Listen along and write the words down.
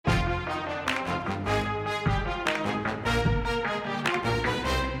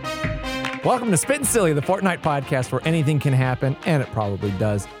Welcome to Spittin' Silly, the Fortnite podcast where anything can happen, and it probably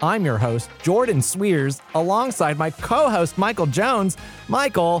does. I'm your host, Jordan Swears, alongside my co-host, Michael Jones.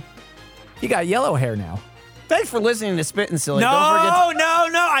 Michael, you got yellow hair now. Thanks for listening to Spittin' Silly. No.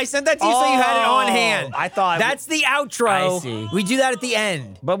 I sent that to you so you had it on hand. I thought that's the outro. I see. We do that at the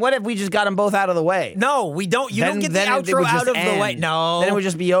end. But what if we just got them both out of the way? No, we don't. You don't get the Then it outro would out just of the end. way. No. Then it would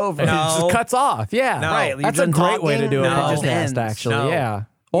just be over. It just cuts off. Yeah. No. Right. That's You're a done great way to do a talking, it just podcast, ends. actually. No. Yeah.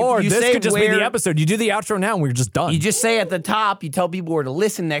 Or You this say could just be where- the episode. You do the outro now and we're just done. You just say at the top, you tell people where to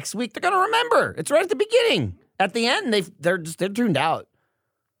listen next week. They're going to remember. It's right at the beginning. At the end, they're tuned out.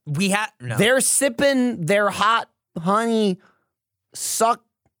 They're sipping their hot honey suck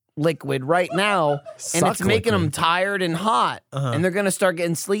liquid right now, and it's making them tired and hot. And they're going to start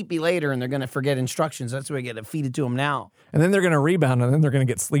getting sleepy later, and they're going to forget instructions. That's why we got to feed it to them now. And then they're going to rebound, and then they're going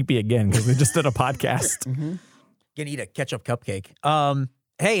to get sleepy again because they just did a podcast. Gonna eat a ketchup cupcake.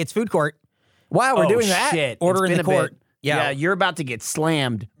 Hey, it's food court. Wow, we're doing that. Shit. Order It's in been the a court. bit. Yeah. You're about to get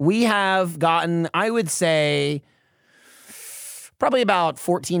slammed. We have gotten, I would say, probably about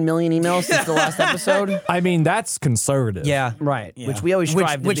 14 million emails since the last episode. I mean, that's conservative. Yeah. Right. Yeah. Which we always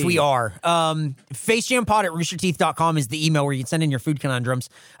strive to which be. we are. FaceJamPod at roosterteeth.com is the email where you can send in your food conundrums.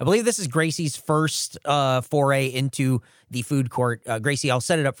 I believe this is Gracie's first foray into the food court. Gracie, I'll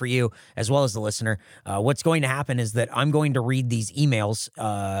set it up for you as well as the listener. What's going to happen is that I'm going to read these emails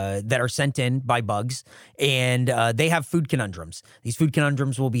that are sent in by Bugs, and they have food conundrums. These food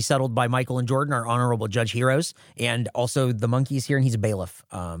conundrums will be settled by Michael and Jordan, our honorable judge heroes, and also the monkey's here, and he's a bailiff.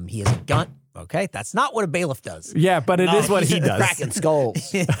 He is a gun. Okay, that's not what a bailiff does. Yeah, but it is what he does. Cracking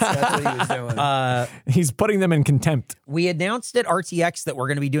skulls. That's what he was doing. He's putting them in contempt. We announced at RTX that we're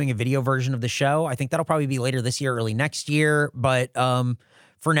going to be doing a video version of the show. I think that'll probably be later this year, early next year. But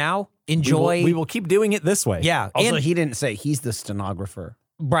for now, enjoy. We will keep doing it this way. Yeah. Also, and- he didn't say he's the stenographer.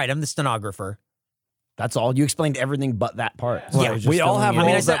 right, I'm the stenographer. That's all. You explained everything but that part. So Yeah, I was we just all filling have you in.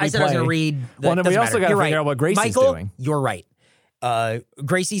 roles I said I was going to read. Well, and we also got to figure out what Gracie's Michael, doing. You're right.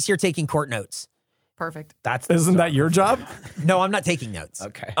 Gracie's here taking court notes. Perfect. Isn't that your job? No, I'm not taking notes.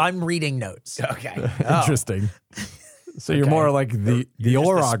 Okay. I'm reading notes. Okay. Interesting. So you're more like the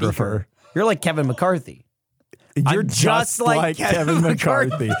orographer. You're like Kevin McCarthy. You're I'm just like Kevin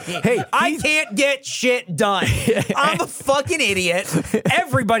McCarthy. Hey, I can't get shit done. I'm a fucking idiot.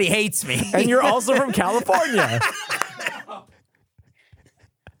 Everybody hates me. and you're also from California.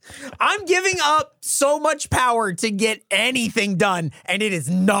 I'm giving up so much power to get anything done, and it is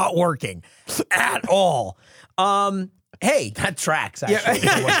not working at all. Hey, That tracks, actually,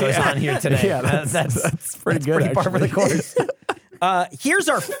 for what goes on here today. Yeah, that's pretty good. pretty par for the course. here's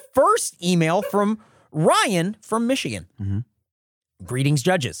our first email from Ryan from Michigan. Greetings,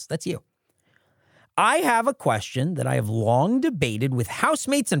 judges. That's you. I have a question that I have long debated with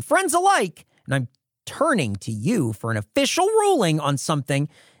housemates and friends alike, and I'm turning to you for an official ruling on something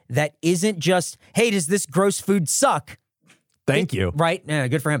that isn't just, hey, does this gross food suck? Thank you. Right? Yeah,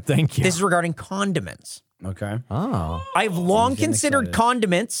 good for him. Thank you. This is regarding condiments. Okay. Oh. I've long getting considered excited.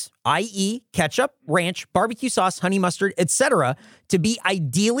 condiments, i.e. ketchup, ranch, barbecue sauce, honey mustard, etc., to be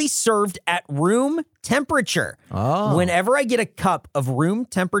ideally served at room temperature. Oh. Whenever I get a cup of room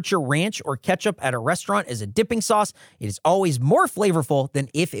temperature ranch or ketchup at a restaurant as a dipping sauce, it is always more flavorful than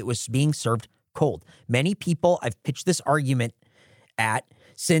if it was being served cold. Many people I've pitched this argument at,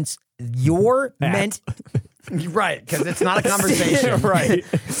 since you're meant... Right, because it's not a conversation. Right.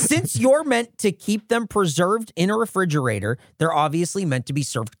 Since you're meant to keep them preserved in a refrigerator, they're obviously meant to be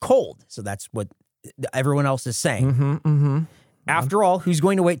served cold. So that's what everyone else is saying. After all, who's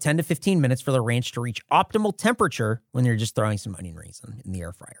going to wait 10 to 15 minutes for the ranch to reach optimal temperature when you're just throwing some onion rings in the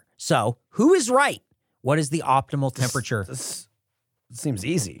air fryer? So who is right? What is the optimal temperature? This seems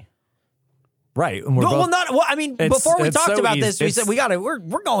easy. Right. And we're Well, both, I mean, It's- before we it's talked so about easy. this, we said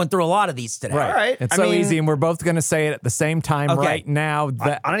we're going through a lot of these today. right. All right. It's I so mean- easy, and we're both going to say it at the same time Okay. right now.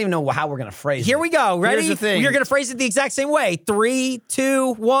 That I don't even know how we're going to phrase Here it. we go. Ready? Here's the thing. You're going to phrase it the exact same way. 3,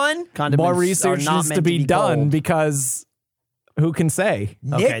 2, 1. Condiments more are research not needs meant to be done cold. because who can say?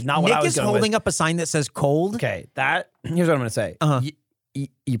 Okay, Nick, not what I Nick was is going holding with. up a sign that says cold. Okay, here's what I'm going to say. Uh-huh.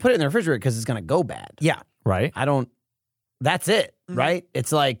 You put it in the refrigerator because it's going to go bad. Yeah. Right. That's it, right?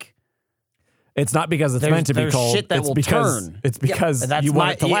 It's like... It's not because it's meant to be there's cold. shit that it's will because turn. It's because That's you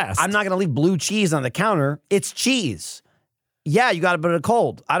want it to last. I'm not going to leave blue cheese on the counter. It's cheese. Yeah, you got to put it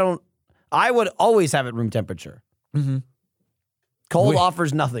cold. I would always have it room temperature. Mm-hmm. Cold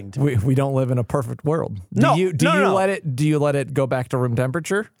offers nothing to me. we don't live in a perfect world. No, Do you let it go back to room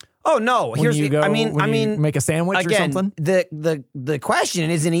temperature? Oh no! When Here's you go, I when you mean, make a sandwich again, or something? the question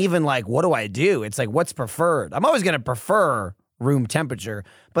isn't even like what do I do? It's like what's preferred. I'm always going to prefer room temperature.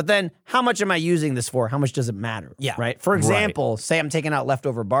 But then how much am I using this for? How much does it matter? Yeah. Right? For example, say I'm taking out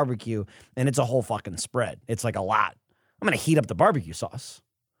leftover barbecue and it's a whole fucking spread. It's like a lot. I'm going to heat up the barbecue sauce.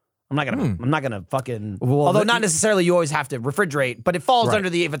 I'm not gonna fucking. Well, although not necessarily, you always have to refrigerate, but it falls under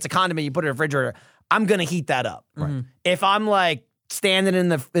the if it's a condiment, you put it in a refrigerator. I'm gonna heat that up. Right. If I'm like standing in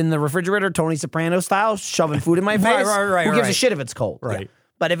the refrigerator, Tony Soprano style, shoving food in my face, who gives a shit if it's cold? Right. Yeah.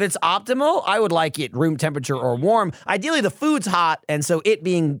 But if it's optimal, I would like it room temperature or warm. Ideally, the food's hot, and so it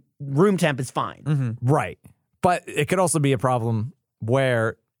being room temp is fine. Right. But it could also be a problem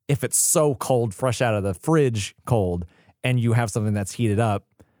where if it's so cold, fresh out of the fridge cold, and you have something that's heated up,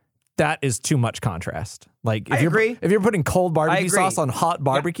 that is too much contrast. Like if if you're putting cold barbecue sauce on hot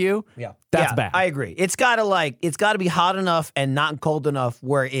barbecue, that's bad. I agree. It's gotta be hot enough and not cold enough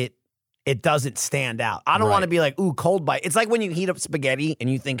where it doesn't stand out. I don't want to be like, ooh, cold bite. It's like when you heat up spaghetti and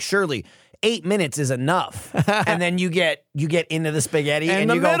you think surely 8 minutes is enough. And then you get into the spaghetti and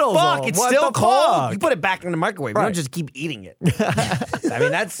you go, fuck, it's still cold. You put it back in the microwave. You don't just keep eating it. I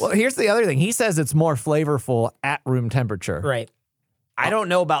mean, that's... Well, here's the other thing. He says it's more flavorful at room temperature. Right. I don't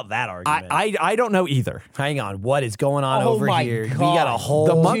know about that argument. I don't know either. Hang on. What is going on over here? God. We got a whole...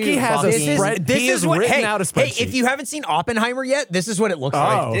 The monkey has a spread. This he is has what, written hey, out a spreadsheet. Hey, if you haven't seen Oppenheimer yet, this is what it looks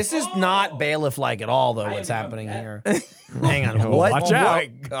like. This is not bailiff-like at all, though, what's happening here. Hang on. What? Watch out. My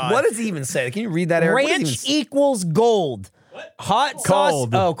God. What does he even say? Can you read that, Eric? Ranch equals gold. What? Hot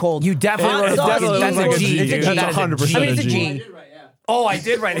Cold. sauce. Oh, cold. You definitely wrote Hot sauce. that's a G. It's a G. That's 100% I mean, it's a a G. G. Oh, I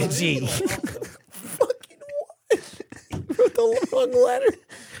did write a G. Fucking what? You wrote the wrong letter.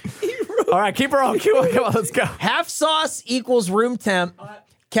 All right, keep her on. Come on, let's go. Half sauce equals room temp.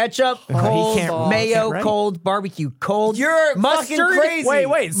 Ketchup, cold. Mayo, cold. Barbecue, cold. You're mustard, fucking crazy.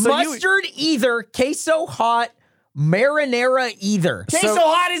 Wait. So mustard, either. Queso, hot. Marinara, either. Queso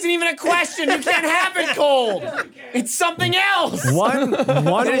hot isn't even a question. You can't have it cold. It's something else. One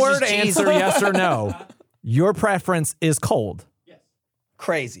word just cheese. answer, yes or no. Your preference is cold.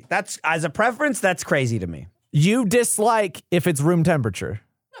 Crazy. That's as a preference. That's crazy to me. You dislike if it's room temperature.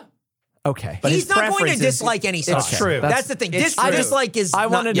 Okay. But He's his not going to preference is- dislike any sauce. It's true. That's the thing. It's I true. dislike is. I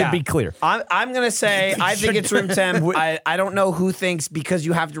wanted to be clear. I'm gonna say I think it's room temp. I don't know who thinks because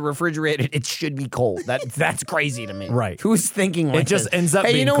you have to refrigerate it, it should be cold. That's crazy to me. Right. Who's thinking like It just this? ends up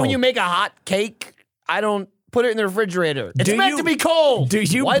Hey, being you know when cold. you make a hot cake, I don't put it in the refrigerator. It's Do meant you- to be cold. do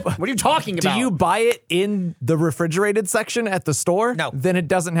you- What are you talking about? Do you buy it in the refrigerated section at the store? No. Then it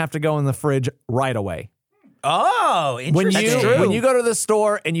doesn't have to go in the fridge right away. Oh, When interesting. you go to the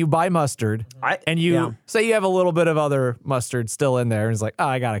store and you buy mustard, and you say you have a little bit of other mustard still in there, and it's like, oh,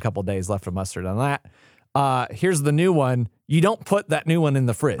 I got a couple days left of mustard on that. Here's the new one. You don't put that new one in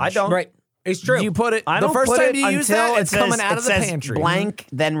the fridge. I don't. Right. It's true. You put it I the don't first put time it you use until that, it's it says- coming out it of the says pantry. Blank,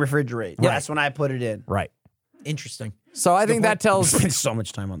 then refrigerate. That's when I put it in. Right. Interesting. So I think that tells. Spent so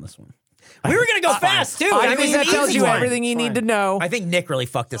much time on this one. We were going to go fast, too. I mean, think that an tells easy you one. everything you need to know. I think Nick really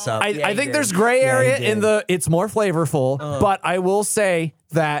fucked this up. I think there's gray area in the it's more flavorful, but I will say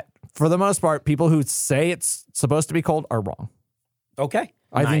that for the most part, people who say it's supposed to be cold are wrong. Okay.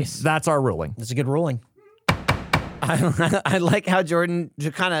 I think that's our ruling. That's a good ruling. I like how Jordan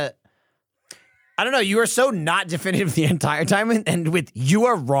just kind of, I don't know, you are so not definitive the entire time, and with you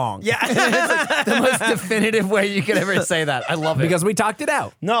are wrong. Yeah. It's like the most definitive way you could ever say that. I love it. Because we talked it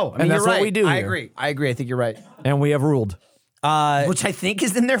out. No, I mean, and that's you're right. what we do. I here. agree. I think you're right. And we have ruled. Which I think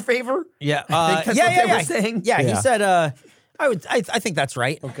is in their favor. Yeah. I think that's what they were saying. Yeah, he Yeah. said, I think that's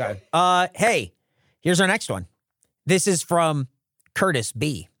right. Okay. Hey, here's our next one. This is from Curtis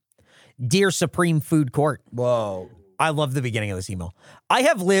B. Dear Supreme Food Court. Whoa. I love the beginning of this email. I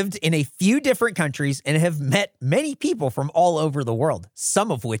have lived in a few different countries and have met many people from all over the world,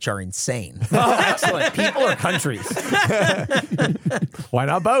 some of which are insane. Oh, excellent. People or countries? Why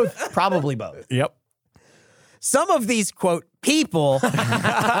not both? Probably both. Yep. Some of these, quote, people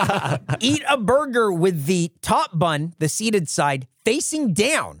eat a burger with the top bun, the seated side, facing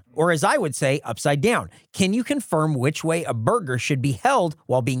down, or as I would say, upside down. Can you confirm which way a burger should be held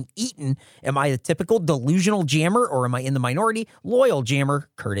while being eaten? Am I a typical delusional jammer, or am I in the minority? Loyal jammer,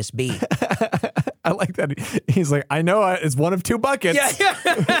 Curtis B. I like that. He's like, I know it's one of two buckets.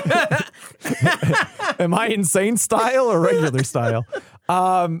 Yeah. Am I insane style or regular style?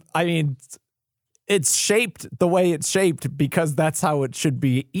 I mean, it's shaped the way it's shaped because that's how it should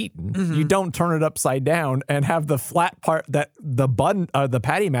be eaten. Mm-hmm. You don't turn it upside down and have the flat part that the bun, the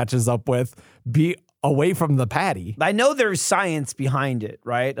patty matches up with be away from the patty. I know there's science behind it,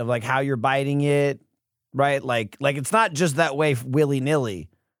 right? Of like how you're biting it, right? Like it's not just that way willy-nilly.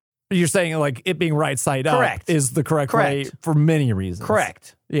 You're saying like it being right side up Correct. is the correct way for many reasons.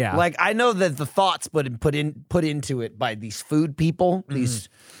 Correct. Yeah. Like I know that the thoughts put into it by these food people, these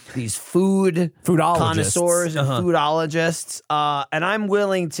foodologists. Connoisseurs and foodologists. And I'm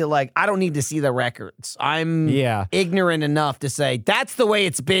willing to I don't need to see the records. I'm ignorant enough to say that's the way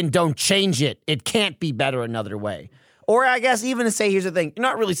it's been. Don't change it. It can't be better another way. Or I guess even to say, here's the thing. You're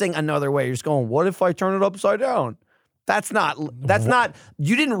not really saying another way. You're just going, what if I turn it upside down? That's not,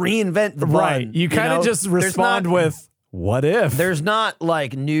 you didn't reinvent the bun. Right. You kind of just respond with, what if? There's not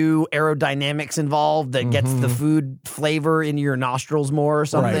new aerodynamics involved that gets the food flavor into your nostrils more or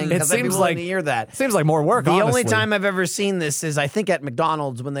something. Right. It seems like to hear that. Seems like more work. The honestly. only time I've ever seen this is I think at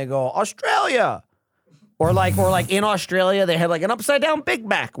McDonald's when they go Australia, or in Australia they had an upside down Big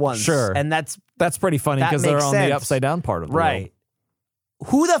Mac once. Sure, and that's pretty funny because they're on the upside down part of the world.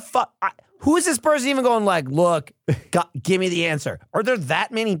 Who the fuck? Who is this person even going look, give me the answer? Are there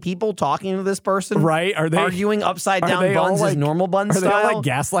that many people talking to this person? Right? Are they arguing upside down buns as normal bun style? Are they all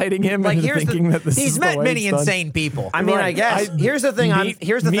gaslighting him and thinking that this he's is met the way many it's done? insane people. I mean, I guess here's the thing. I'm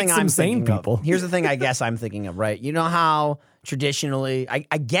thinking people. of. Here's the thing. I guess I'm thinking of. Right? You know how traditionally,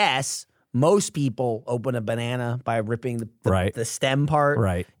 I guess. Most people open a banana by ripping the stem part,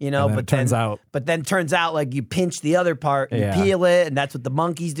 right? But then turns out you pinch the other part, you peel it, and that's what the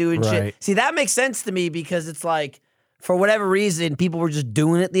monkeys do and shit. See, that makes sense to me because it's for whatever reason, people were just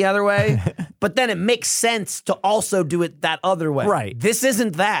doing it the other way. But then it makes sense to also do it that other way. Right. This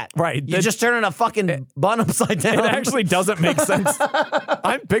isn't that. Right. You're just turning a fucking bun upside down. It actually doesn't make sense.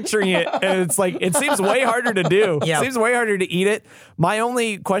 I'm picturing it, and it's it seems way harder to do. It seems way harder to eat it. My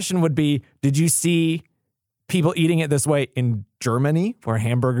only question would be, did you see people eating it this way in Germany, where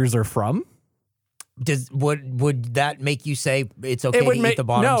hamburgers are from. Would that make you say it's okay to eat the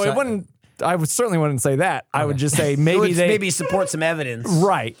bottom side? No, it wouldn't. I certainly wouldn't say that. I would just say maybe maybe support some evidence.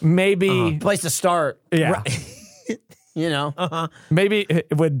 Right. Maybe place to start. Yeah. Right. You know, maybe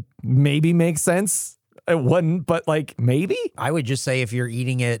it would make sense. It wouldn't, but like maybe. I would just say if you're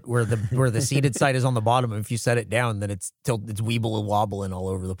eating it where the seated side is on the bottom, if you set it down, then it's weeble and wobbling all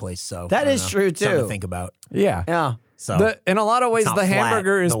over the place. So that is true too. Something to think about. Yeah. Yeah. So in a lot of ways, the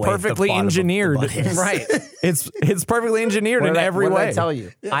hamburger is perfectly engineered. Right. It's perfectly engineered in every way. What did I tell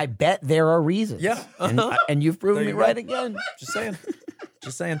you? Yeah. I bet there are reasons. Yeah. And you've proven me right again. Just saying.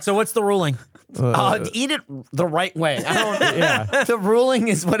 Just saying. So what's the ruling? Eat it the right way. Yeah. The ruling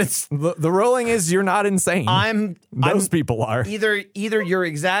is what it's. The ruling is you're not insane. Those people are. Either you're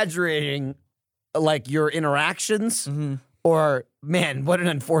exaggerating, like your interactions, or man, what an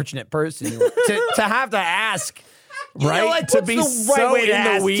unfortunate person you are to have to ask. Right, like, to be so in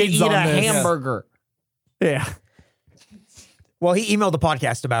the weeds to eat on a this. hamburger. Yeah. Well, he emailed the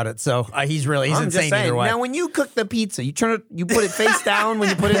podcast about it, so he's insane either way. Now, when you cook the pizza, you put it face down when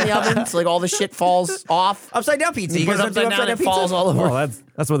you put it in the oven, so like all the shit falls off. Upside down pizza. You put it upside down, it falls all over. Well,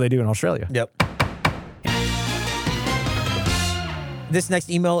 that's what they do in Australia. Yep. This next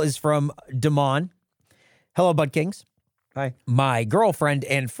email is from Damon. Hello, Bud Kings. Hi. My girlfriend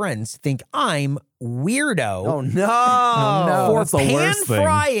and friends think I'm weirdo. Oh no! For that's the pan worst thing.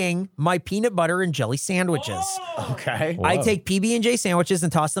 frying my peanut butter and jelly sandwiches. Okay. I take PB&J sandwiches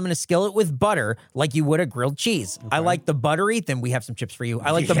and toss them in a skillet with butter like you would a grilled cheese. Okay. I like the buttery, then we have some chips for you.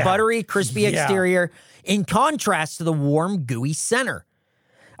 I like the buttery, crispy exterior in contrast to the warm, gooey center.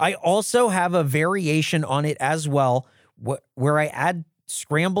 I also have a variation on it as well where I add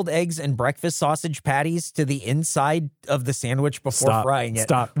scrambled eggs and breakfast sausage patties to the inside of the sandwich before frying it.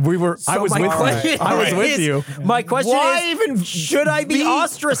 Stop. I was with you. My question Why is, even should I be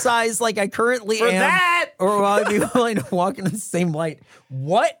ostracized like I currently am? That? Or will I be willing to walk in the same light?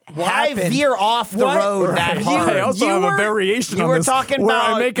 Why veer off the road that hard? I also have a variation you on were this talking where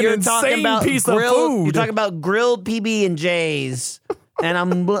about, I make an insane piece of grilled, food. You're talking about grilled PB&Js. And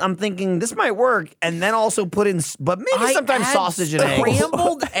I'm thinking this might work, and then also put in, but maybe sometimes sausage and eggs.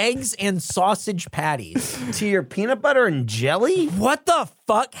 Scrambled eggs and sausage patties to your peanut butter and jelly. What the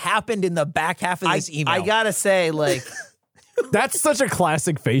fuck happened in the back half of this email? I gotta say, like, that's such a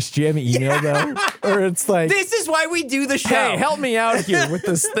classic Face Jam email, though. Or it's like, this is why we do the show. Hey, help me out here with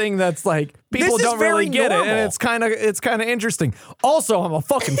this thing that's like people don't really get it, and it's kind of interesting. Also, I'm a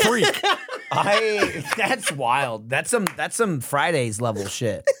fucking freak. That's wild. That's some Fridays level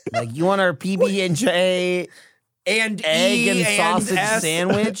shit. Like, you want our PB&J and egg and sausage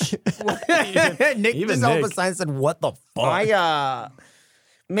sandwich? Nick just all of a sudden said, "What the fuck?"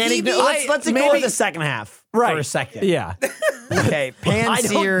 Manny, let's ignore the second half for a second. Yeah. Okay,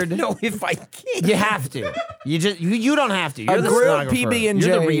 pan-seared. I don't know if I can. You have to. You don't have to. You're A the grilled stenographer. PB&J.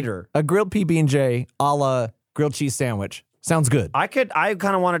 You're the reader. A grilled PB&J a la grilled cheese sandwich. Sounds good. I kind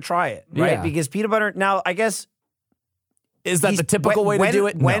of want to try it, right? Yeah. Because peanut butter. Now, I guess Is that the typical way to do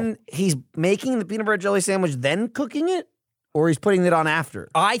it? When he's making the peanut butter jelly sandwich, then cooking it, or he's putting it on after.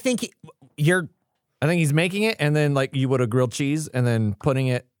 I think I think he's making it, and then like you would a grilled cheese, and then putting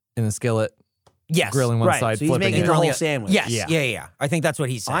it in the skillet, grilling one side, So he's flipping making it. the whole sandwich. Yes. Yeah. Yeah. I think that's what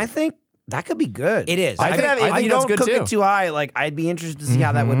he's saying. I think that could be good. It is. I think- If think you that's don't good cook too. it too high, like I'd be interested to see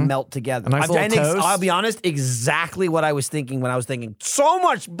how that would melt together. A nice little toast. I'll be honest, exactly what I was thinking when I was thinking so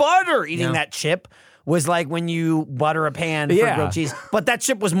much butter eating that chip was like when you butter a pan for Yeah. grilled cheese. But that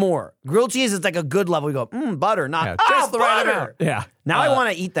chip was more. Grilled cheese is like a good level. You go, butter, not Yeah, just the right butter. amount. Yeah. Now I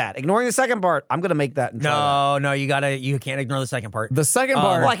want to eat that. Ignoring the second part, I'm going to make that and try that. No, you can't ignore the second part. The second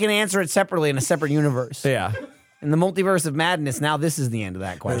part. Well, I can answer it separately in a separate universe. yeah. In the multiverse of madness, now this is the end of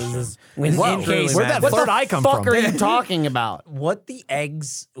that question. In Whoa, case, where'd that what third the eye come fuck from? are you talking about? What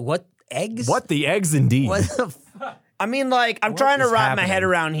eggs? What the eggs indeed. What the I mean, like, I'm trying to is wrap my happening? head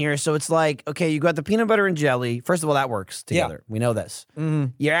around here. So it's like, okay, you got the peanut butter and jelly. First of all, that works together. We know this.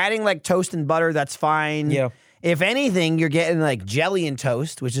 You're adding like toast and butter. That's fine. Yeah. If anything, you're getting like jelly and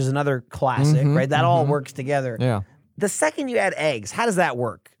toast, which is another classic, right? That all works together. Yeah. The second you add eggs, how does that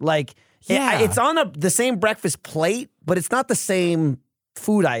work? Like, Yeah. it's on the same breakfast plate, but it's not the same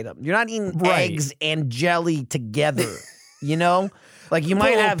food item. You're not eating Right. eggs and jelly together, you know? Like you might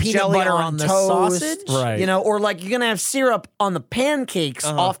a little have peanut jelly butter on on the toast, sausage? Right. You know, or like you're gonna have syrup on the pancakes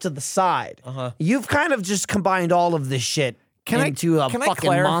off to the side. You've kind of just combined all of this shit into a can I fucking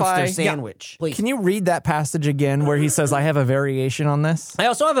clarify? monster Yeah. sandwich. Please. Can you read that passage again where he says, I have a variation on this? I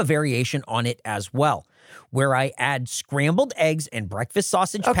also have a variation on it as well, where I add scrambled eggs and breakfast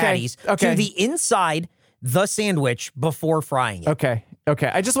sausage patties okay. to the inside the sandwich before frying it. Okay.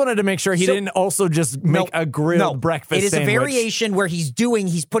 I just wanted to make sure he didn't also just make a grilled breakfast It is sandwich. a variation where he's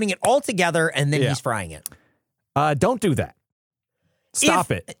putting it all together and then he's frying it. Don't do that.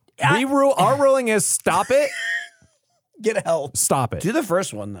 Stop it. I- Our ruling is stop it. Get help. Stop it. Do the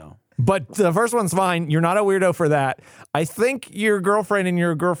first one though. But the first one's fine. You're not a weirdo for that. I think your girlfriend and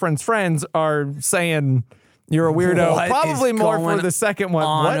your girlfriend's friends are saying you're a weirdo. What Probably is more going for the second one.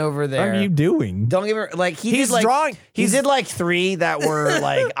 on What over there? are you doing? Don't give her like He's did like drawing- he he's- did like 3 that were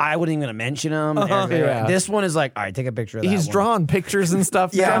like I wouldn't even gonna mention them. Yeah. This one is like, all right, take a picture of that. He's one. drawing pictures and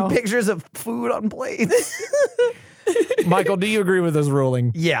stuff now. pictures of food on plates. Michael, do you agree with this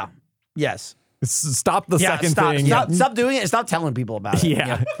ruling? Yeah. Yes. Stop the second stop, thing. Stop doing it and stop telling people about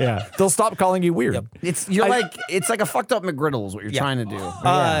it. Yeah. They'll stop calling you weird. It's like a fucked up McGriddle is what you're trying to do.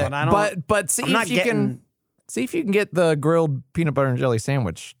 But I don't, But see I'm not if you getting- can see if you can get the grilled peanut butter and jelly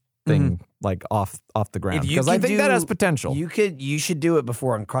sandwich thing like off the ground, if you because I can think that has potential. You should do it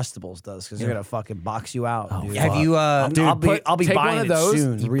before Uncrustables does because they're gonna fucking box you out. dude. Have you Dude, I'll be take buying one of it those.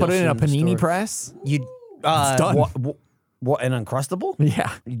 soon, You real put it in a soon in the panini store. press. You It's done. What an Uncrustable?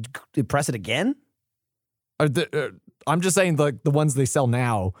 Yeah. You press it again? I'm just saying the ones they sell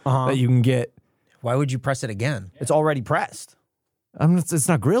now Uh-huh. that you can get. why would you press it again? It's already pressed. It's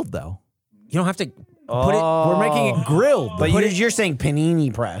not grilled though. You don't have to Put it. We're making it grilled. But you're saying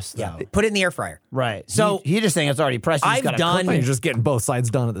panini press, though. put it in the air fryer. Right. So- you're just saying it's already pressed. You just I've gotta done- cook it. You're just getting both sides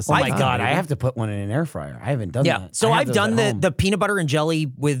done at the Oh same my time. god! I baby. have to put one in an air fryer. I haven't done Yeah. that. So I have I've those done at home. the peanut butter and jelly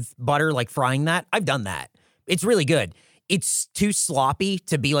with butter, like frying that. I've done that. It's really good. It's too sloppy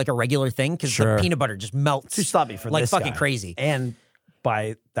to be like a regular thing because Sure. the peanut butter just melts. too sloppy for like this fucking guy. crazy. and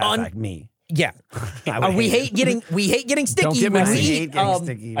by that fact, me. Yeah. I would we hate hate getting sticky. Don't get when messy. we I hate eat. getting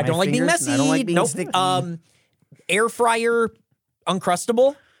sticky. I My don't like being fingers, messy. I don't like being nope. sticky. Air fryer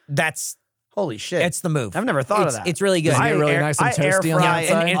Uncrustable. Holy shit! It's the move. I've never thought It's- of that. It's really good. Doesn't it get really nice and I air toasty on the fry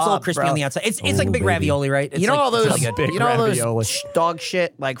outside? and it's a little up, crispy bro. on the outside. It's like Ooh, big baby. ravioli, right? It's You know like, all it's those, really good. Big you know all those ravioli. dog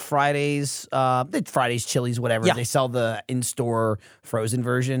shit like Fridays, Fridays, Chili's, whatever. Yeah. They sell the in-store frozen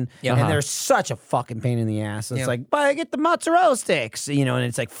version, Yeah. and they're such a fucking pain in the ass. It's Yeah. like, buy get the mozzarella sticks, and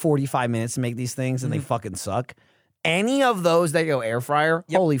it's like 45 minutes to make these things, and they fucking suck. Any of those that go air fryer,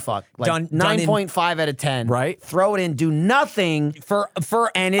 holy fuck, like Done in- 9.5 out of 10. Right. Throw it in, do nothing. for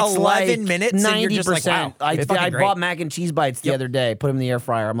And it's 11 like minutes, and 90%. you're just like, wow, I it's fucking great. bought mac and cheese bites the other day, put them in the air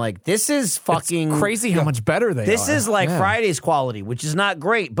fryer. I'm like, this is fucking Crazy how much better they are. This is like Yeah. Friday's quality, which is not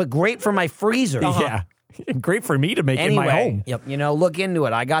great, but great for my freezer. Yeah. Great for me to make Anyway, in my home. Yep. look into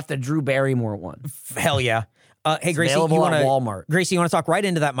it. I got the Drew Barrymore one. Hell yeah. Hey, Gracie, you available want at to Walmart. Gracie, you want to talk right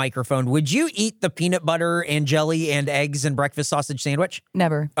into that microphone? Would you eat the peanut butter and jelly and eggs and breakfast sausage sandwich?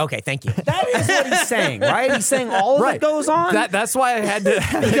 Never. Okay, thank you. That is what he's saying, right? He's saying all of it goes on. That's why I had to.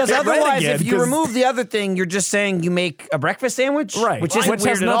 Because get read otherwise, again, if you 'cause- remove the other thing, you're just saying you make a breakfast sandwich, right, Which isn't has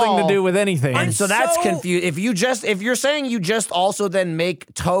weird at nothing all. to do with anything. And so that's confused. If you're saying you just also then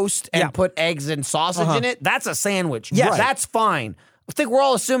make toast and put eggs and sausage in it, that's a sandwich. Yeah. Right. That's fine. I think we're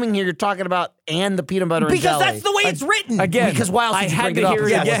all assuming here you're talking about and the peanut butter and Because jelly. that's the way it's written. Again, Because why else I would you had bring to it up? hear if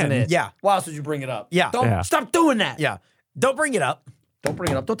it that again. wasn't it? Yeah. Why else would you bring it up? Yeah. Don't stop doing that. Yeah. Don't bring it up. Don't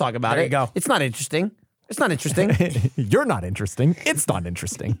bring it up. Don't talk about There it. you go. It's not interesting. It's not interesting. You're not interesting. It's not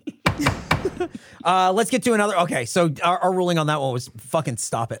interesting. Let's get to another. Okay, so our ruling on that one was fucking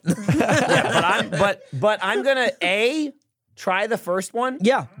stop it. but I'm gonna try the first one.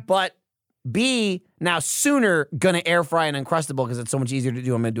 Yeah. But B, now sooner gonna air fry an Uncrustable because it's so much easier to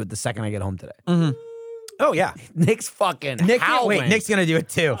do. I'm gonna do it the second I get home today. Oh yeah, Nick's fucking howling. Nick's gonna do it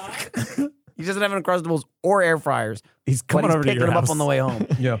too. He doesn't have Uncrustables or air fryers. He's but coming he's over to picking your them house. up on the way home.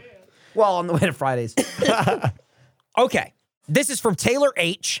 Yeah. Well, on the way to Fridays. Okay, this is from Taylor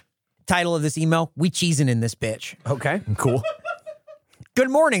H. Title of this email: We cheesing in this bitch. Okay. Cool.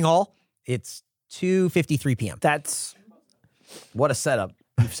 Good morning, all. It's 2:53 p.m. That's what a setup.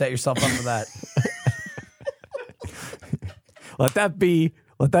 You've set yourself up for that. Let that be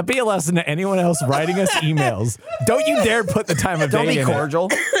a lesson to anyone else writing us emails. Don't you dare put the time of Don't day be in it. cordial.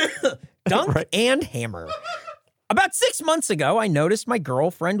 Dunk and hammer. About 6 months ago, I noticed my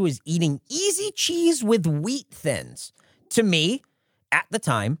girlfriend was eating easy cheese with wheat thins. To me, at the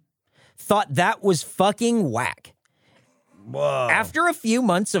time, thought that was fucking whack. Whoa. After a few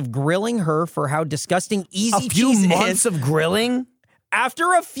months of grilling her for how disgusting easy A few cheese months is, of grilling?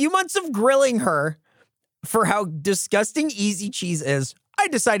 after a few months of grilling her for how disgusting easy cheese is, I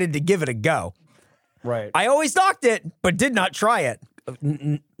decided to give it a go. Right. I always knocked it, but did not try it.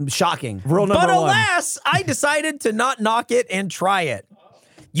 Shocking. Rule number But one. alas, I decided to not knock it and try it.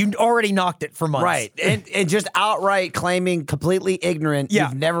 You already knocked it for months. Right. And just outright claiming completely ignorant. Yeah.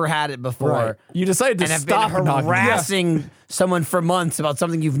 You've never had it before. Right. You decided to And have stop been knocking. harassing someone for months about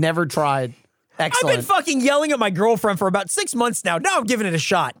something you've never tried. Excellent. I've been fucking yelling at my girlfriend for about 6 months now. Now I'm giving it a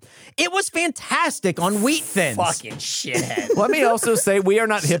shot. It was fantastic on wheat thins. fucking shithead. Let me also say we are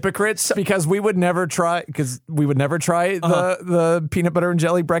not hypocrites because we would never try the peanut butter and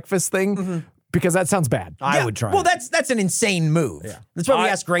jelly breakfast thing because that sounds bad. I would try Well, it. that's an insane move. That's why we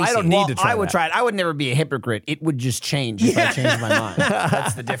asked Gracie. I don't need to try I would that. try it. I would never be a hypocrite. It would just change if I changed my mind.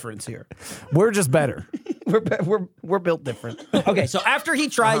 That's the difference here. We're just better. We're built different. Okay, so after he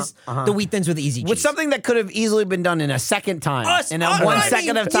tries the wheat thins with easy cheese. With something that could have easily been done in a second time. In a 1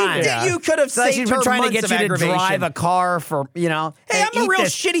 second of time. You could have So like saved she's her been trying to months get of you to aggravation. drive a car for, Hey, I'm a eat real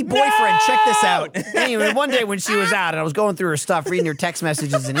this. shitty boyfriend. Check this out. Anyway, one day when she was out and I was going through her stuff, reading her text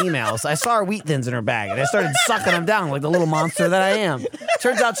messages and emails, I saw her wheat thins in her bag and I started sucking them down like the little monster that I am.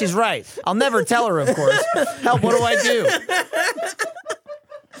 Turns out she's right. I'll never tell her, of course. Help, what do I do?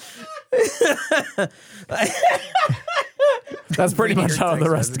 That's pretty much how the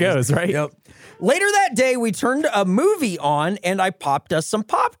rest goes, right? Yep. Later that day, we turned a movie on and I popped us some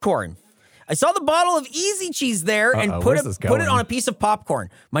popcorn. I saw the bottle of easy cheese there and put where's it this put going? it on a piece of popcorn.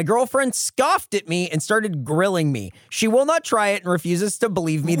 My girlfriend scoffed at me and started grilling me. She will not try it and refuses to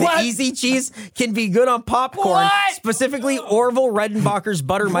believe me that What? easy cheese can be good on popcorn, What? specifically Orville Redenbacher's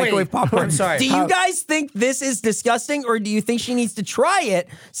butter microwave popcorn. I'm sorry. Do you guys think this is disgusting or do you think she needs to try it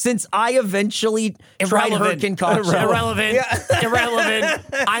since I eventually tried her concoction? Irrelevant. Irrelevant.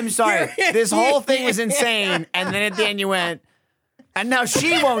 I'm sorry. This whole thing was insane. And then at the end you went, and now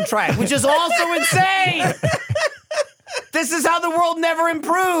she won't try it, which is also insane. This is how the world never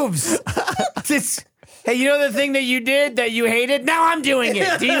improves. Hey, you know the thing that you did that you hated? Now I'm doing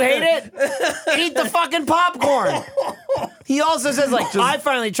it. Do you hate it? Eat the fucking popcorn. He also says, like, I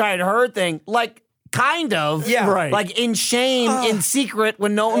finally tried her thing. Like, kind of. Yeah. Right. Like, in shame, in secret,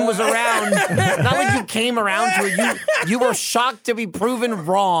 when no one was around. Not like you came around to it. You were shocked to be proven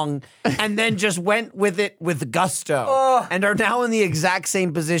wrong and then just went with it with gusto and are now in the exact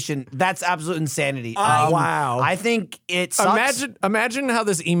same position. That's absolute insanity. Wow. I think it sucks. Imagine how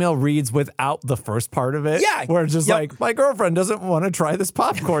this email reads without the first part of it. Yeah. Where it's just Yep. like, my girlfriend doesn't want to try this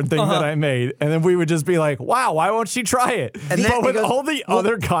popcorn thing that I made. And then we would just be like, wow, why won't she try it? And then but he with goes, all the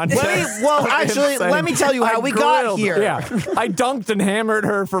other context. actually, let me tell you how we got grilled. here. Yeah. I dunked and hammered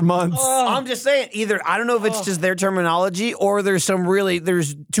her for months. I'm just saying, either I don't know if it's just their terminology or there's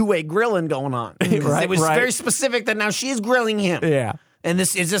two-way grilling going on. Because Right, it was right. very specific that now she's grilling him. Yeah. And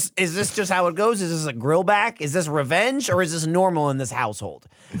this is this just how it goes? Is this a grill back? Is this revenge, or is this normal in this household?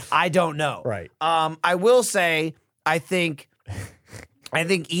 I don't know. Right. I will say, I think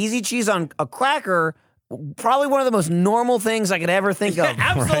easy cheese on a cracker, probably one of the most normal things I could ever think of.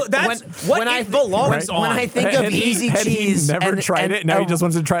 Absolutely. That's what it belongs on. When I think of easy cheese, he never tried it. Now he just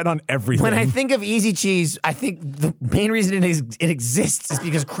wants to try it on everything. When I think of easy cheese, I think the main reason it exists is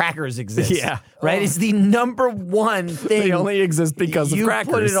because crackers exist. Yeah. Right? It's the number one thing. They only exist because of crackers.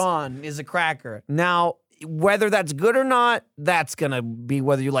 You put it on is a cracker. Now, whether that's good or not, that's going to be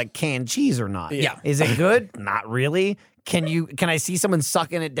whether you like canned cheese or not. Yeah. Is it good? Not really. Can I see someone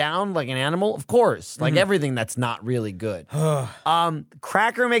sucking it down like an animal? Of course. Like everything that's not really good.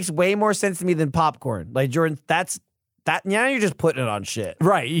 Cracker makes way more sense to me than popcorn. Like, Jordan, that now you're just putting it on shit.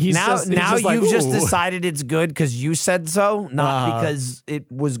 Right. Now you've just decided it's good because you said so, not because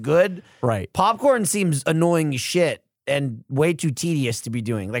it was good. Right. Popcorn seems annoying as shit and way too tedious to be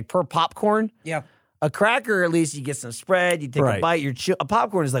doing. Like, per popcorn. Yeah. A cracker, at least you get some spread, you take a bite, a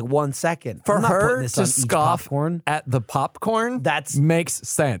popcorn is like 1 second. For I'm not putting her this to on each scoff popcorn. at the popcorn, That's- makes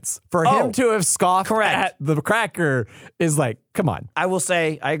sense. For him to have scoffed correct. at the cracker is like, come on. I will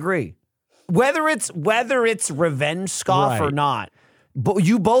say, I agree. Whether it's revenge scoff or Right. not, but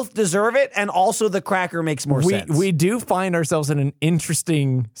you both deserve it, and also the cracker makes more sense. We do find ourselves in an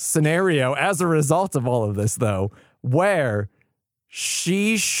interesting scenario as a result of all of this, though, where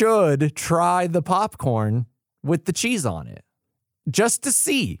she should try the popcorn with the cheese on it just to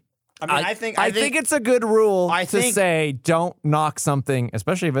see. I think it's a good rule I to think- say don't knock something,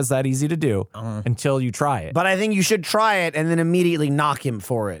 especially if it's that easy to do, until you try it. But I think you should try it and then immediately knock him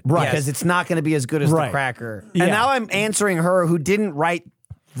for it. Right. Because it's not going to be as good as the Right. cracker. Yeah. And now I'm answering her who didn't write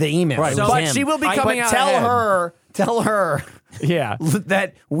the email. Right. It was But him. she will be coming But out tell ahead. tell her Yeah.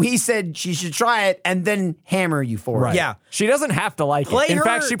 that we said she should try it and then hammer you for Right. it. Yeah. She doesn't have to like Play it. In her-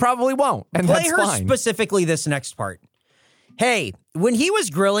 fact, she probably won't. And Play that's her fine. specifically this next part. Hey, when he was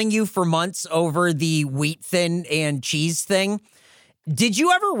grilling you for months over the wheat thin and cheese thing, did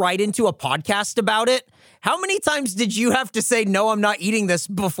you ever write into a podcast about it? How many times did you have to say, no, I'm not eating this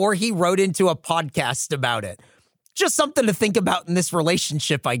before he wrote into a podcast about it? Just something to think about in this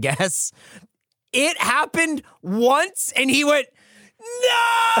relationship, I guess. It happened once and he went,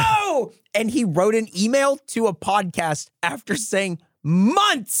 no! And he wrote an email to a podcast after saying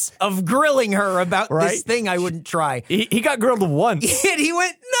months of grilling her about this Right. thing I wouldn't try. He got grilled once. And he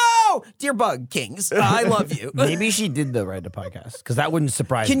went, no! Dear Bug Kings, I love you. Maybe she did though write the podcast because that wouldn't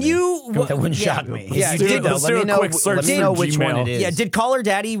surprise me. Can you... That wouldn't yeah. shock me. Yeah, If you did- though, let's let do me a know. quick search Let me know through which one Gmail. it is. Yeah, did Caller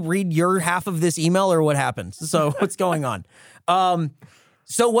Daddy read your half of this email or what happened? So what's going on?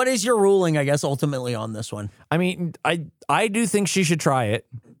 So what is your ruling, I guess, ultimately on this one? I mean, I do think she should try it.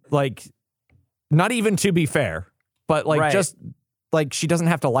 Like, not even to be fair, but like Right. just like she doesn't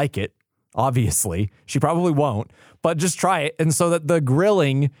have to like it. Obviously, she probably won't. But just try it, and so that the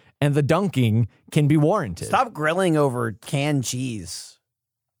grilling and the dunking can be warranted. Stop grilling over canned cheese.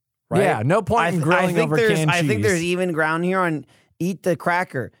 Right? Yeah, no point in grilling over canned I think cheese. there's even ground here on eat the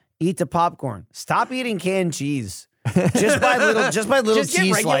cracker, eat the popcorn. Stop eating canned cheese. Just buy little Just get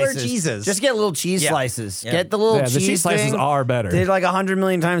cheese regular slices. cheeses. Just get little cheese Yeah. slices. Yeah. Get the little Yeah, cheese the cheese slices thing. are better. They're like 100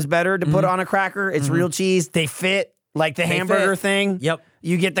 million times better to put on a cracker. It's real cheese. They fit like the hamburger fit. thing. Yep.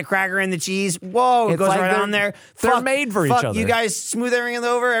 You get the cracker and the cheese. Whoa, it It's goes like right they're- on there. they're made for each fuck, other. You guys smooth everything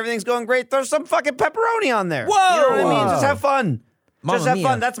over. Everything's going great. Throw some fucking pepperoni on there. Whoa. You know what I mean? Whoa. Just have fun. Mamma Just have mia.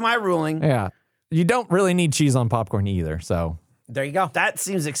 fun. That's my ruling. Yeah, you don't really need cheese on popcorn either. So There you go. That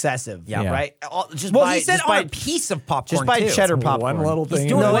seems excessive. Yeah. Right? Just Well, buy, he said just on buy, a piece of popcorn, just buy too. cheddar popcorn. one little thing.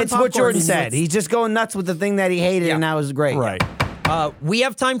 doing No, one it's what popcorn Jordan and said. it's- He's just going nuts with the thing that he hated, Yeah. and now is great. right. We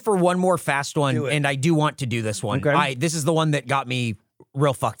have time for one more fast one, Do it. and I do want to do this one. Okay. This is the one that got me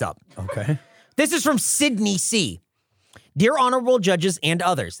real fucked up. Okay. This is from Sydney C. Dear honorable judges and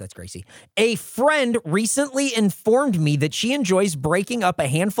others, that's Gracie, a friend recently informed me that she enjoys breaking up a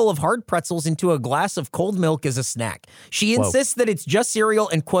handful of hard pretzels into a glass of cold milk as a snack. She insists that it's just cereal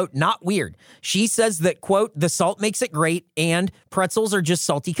and, quote, not weird. She says that, quote, the salt makes it great and pretzels are just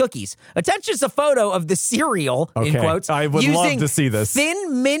salty cookies. Attaches a photo of the cereal, in Okay. quotes, I would love using to see this.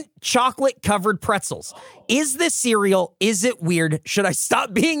 thin mint chocolate covered pretzels. Is this cereal? Is it weird? Should I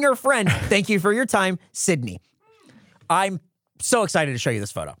stop being your friend? Thank you for your time, Sydney. I'm so excited to show you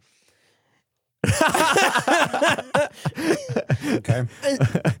this photo. Okay.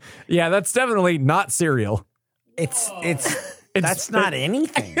 Yeah, that's definitely not cereal. It's that's not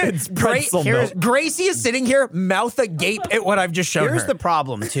anything. It's pretzel milk. Gracie is sitting here, mouth agape at what I've just shown Here's her. the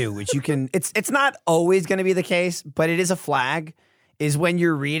problem too, which you can. It's not always going to be the case, but it is a flag. Is when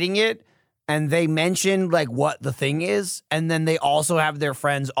you're reading it, and they mention like what the thing is, and then they also have their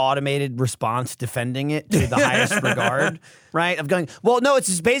friend's automated response defending it to the highest regard, right? Of going, well, no, it's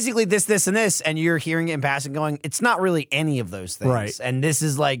just basically this, this, and this, and you're hearing it in passing going, it's not really any of those things. Right. And this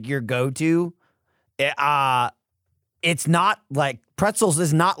is like your go-to. It's not like, pretzels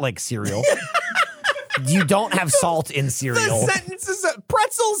is not like cereal. You don't have salt in cereal. The sentence is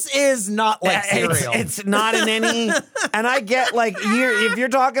pretzels is not like cereal. It's not in any. And I get like if you're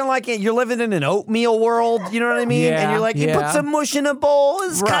talking like you're living in an oatmeal world, you know what I mean? Yeah, and you're like, you put yeah. some mush in a bowl.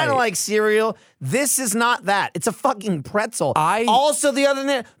 It's kind Right. of like cereal. This is not that. It's a fucking pretzel. Also, the other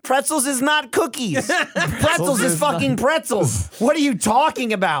thing, pretzels is not cookies. Pretzels is fucking pretzels. What are you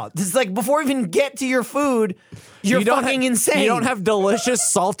talking about? This is like before we even get to your food. You're fucking insane. You don't have delicious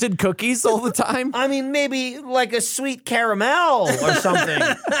salted cookies all the time? I mean, maybe like a sweet caramel or something.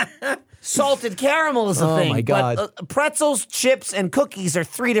 Salted caramel is a thing. Oh, my God. But pretzels, chips, and cookies are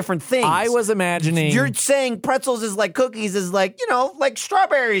three different things. I was imagining... You're saying pretzels is like cookies is like, you know, like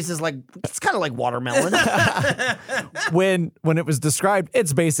strawberries is like, it's kind of like watermelon. when it was described,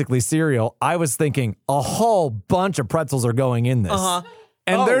 it's basically cereal. I was thinking a whole bunch of pretzels are going in this. Uh-huh.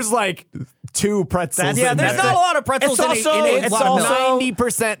 And there's like 2 pretzels Yeah, in there's there. not a lot of pretzels in a it's lot of also milk.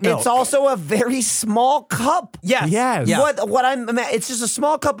 90% milk. It's also a very small cup. Yes. Yes. Yeah. It's just a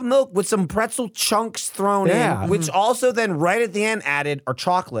small cup of milk with some pretzel chunks thrown Yeah. in, which also then right at the end added are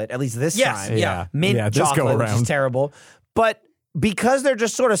chocolate, at least this Yes. time. Yeah. Mint Yeah, this go chocolate, which is around. terrible. But because they're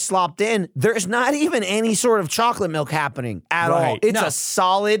just sort of slopped in, there's not even any sort of chocolate milk happening at all. Right. It's No. a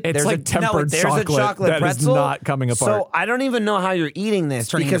solid. It's there's like a, tempered there's chocolate a chocolate that is pretzel. not coming apart. So I don't even know how you're eating this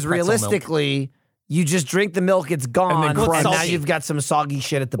turning because into pretzel milk. realistically, you just drink the milk, it's gone, And then crunch. now Salty. you've got some soggy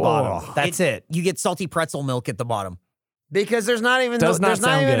shit at the Whoa. bottom. That's it. You get salty pretzel milk at the bottom. Because there's not even Does not there's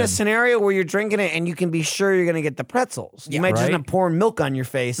not sound even a good. scenario where you're drinking it and you can be sure you're gonna get the pretzels. You might just Right. end up pouring milk on your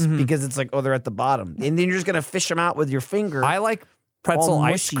face because it's like, oh, they're at the bottom, and then you're just gonna fish them out with your finger. I like pretzel All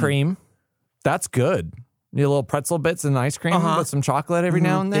ice mushy. cream. That's good. You little pretzel bits and ice cream with some chocolate every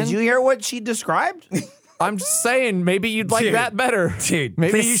now and then. Did you hear what she described? I'm just saying, maybe you'd like Dude. that better. Dude,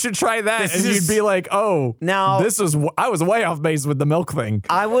 Maybe this- you should try that, this and is- you'd be like, "Oh, Now- I was way off base with the milk thing."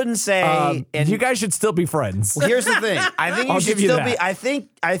 I wouldn't say. and you guys should still be friends. well, here's the thing. I think you I'll should give you still that. be. I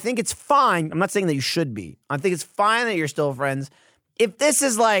think it's fine. I'm not saying that you should be. I think it's fine that you're still friends. If this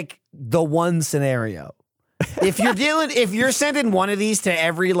is like the one scenario, if you're sending one of these to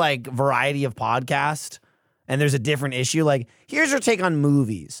every like variety of podcast, and there's a different issue, like here's her take on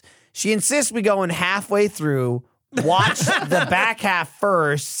movies. She insists we go in halfway through, watch the back half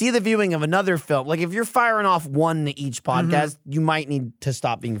first, see the viewing of another film. Like if you're firing off one to each podcast, you might need to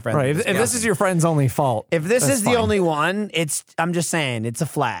stop being friends. Right. with If this is your friend's only fault, if this that's is fine. the only one, I'm just saying it's a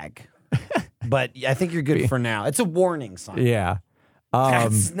flag. But I think you're good for now. It's a warning sign. yeah.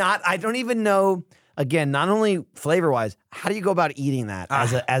 That's not. I don't even know. Again, not only flavor wise, how do you go about eating that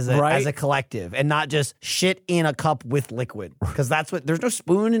as right? a collective and not just shit in a cup with liquid? Because that's what. There's no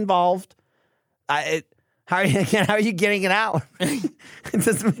spoon involved. How are you getting it out? It's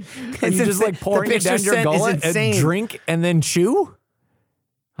You just like pouring it down your gullet and drink and then chew?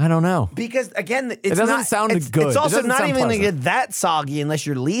 I don't know. Because again, doesn't sound good. It's It also doesn't not sound even going to pleasant. get that soggy unless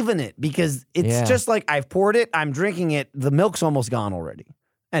you're leaving it. Because it's Yeah. just like I've poured it, I'm drinking it, the milk's almost gone already,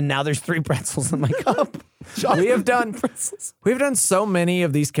 and now there's 3 pretzels in my cup. We have done so many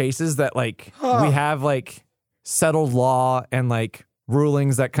of these cases that like we have like settled law and like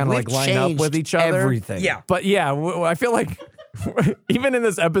rulings that kind of We've like line up with changed each other. everything. Yeah. But yeah, I feel like even in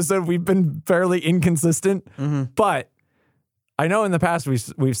this episode we've been fairly inconsistent. But I know in the past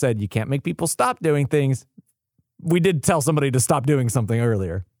we've said you can't make people stop doing things. We did tell somebody to stop doing something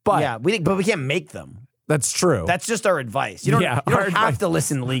earlier, but Yeah, but we can't make them. that's true. That's just our advice. You don't, Yeah, you our don't have advice. to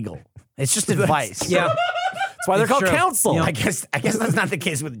listen legal. It's just advice. Yeah. That's why they're called true. counsel. I guess that's not the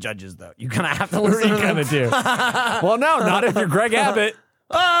case with judges, though. You kind of have to What are listen you to them. gonna do? Well, no, not if you're Greg Abbott.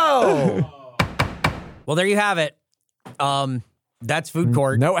 Oh, Well, there you have it. That's food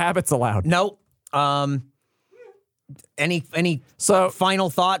court. No Abbott's allowed. Nope. Any So final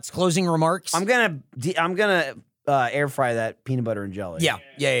thoughts, closing remarks? I'm gonna air fry that peanut butter and jelly.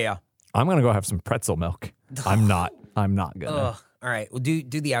 Yeah. I'm gonna go have some pretzel milk. I'm not gonna. Ugh. All right, we'll do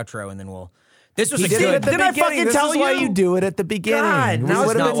the outro and then we'll. This was a Did it good. at the Didn't I beginning. fucking This tell is why you? you do it at the beginning. God, We now it's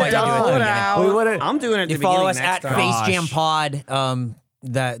would've not been why you do it at the done. beginning. We would've- I'm doing it at You the follow beginning us next at time. Gosh. Face Jam Pod.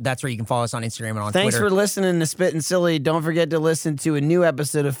 That's where you can follow us on Instagram and on Thanks Twitter. for listening to Spittin' Silly. Don't forget to listen to a new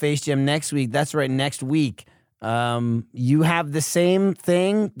episode of Face Jam next week. That's right, next week. You have the same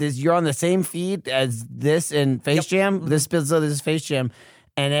thing. You're on the same feed as this and Face Jam. This episode is Face Jam.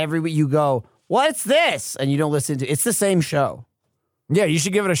 And every week you go, what's this? And you don't listen to it. It's the same show. Yeah, you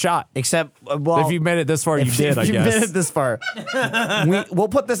should give it a shot. Except, well, If you've made it this far, you did, I if you've guess. made it this far. We'll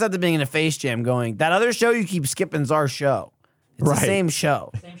put this at the beginning of Face Jam going, that other show you keep skipping is our show. It's the same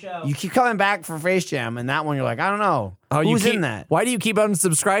show. Same show. You keep coming back for Face Jam, and that one you're like, I don't know. Who's in that? Why do you keep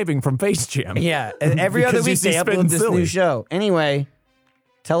unsubscribing from Face Jam? Yeah, and every other Because you week see they Spittin' upload this Silly. new show. Anyway,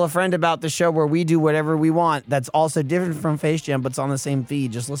 tell a friend about the show where we do whatever we want that's also different from Face Jam, but it's on the same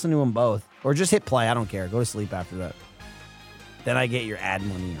feed. Just listen to them both. Or just hit play. I don't care. Go to sleep after that. Then I get your ad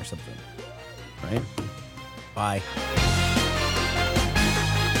money or something. Right? Bye.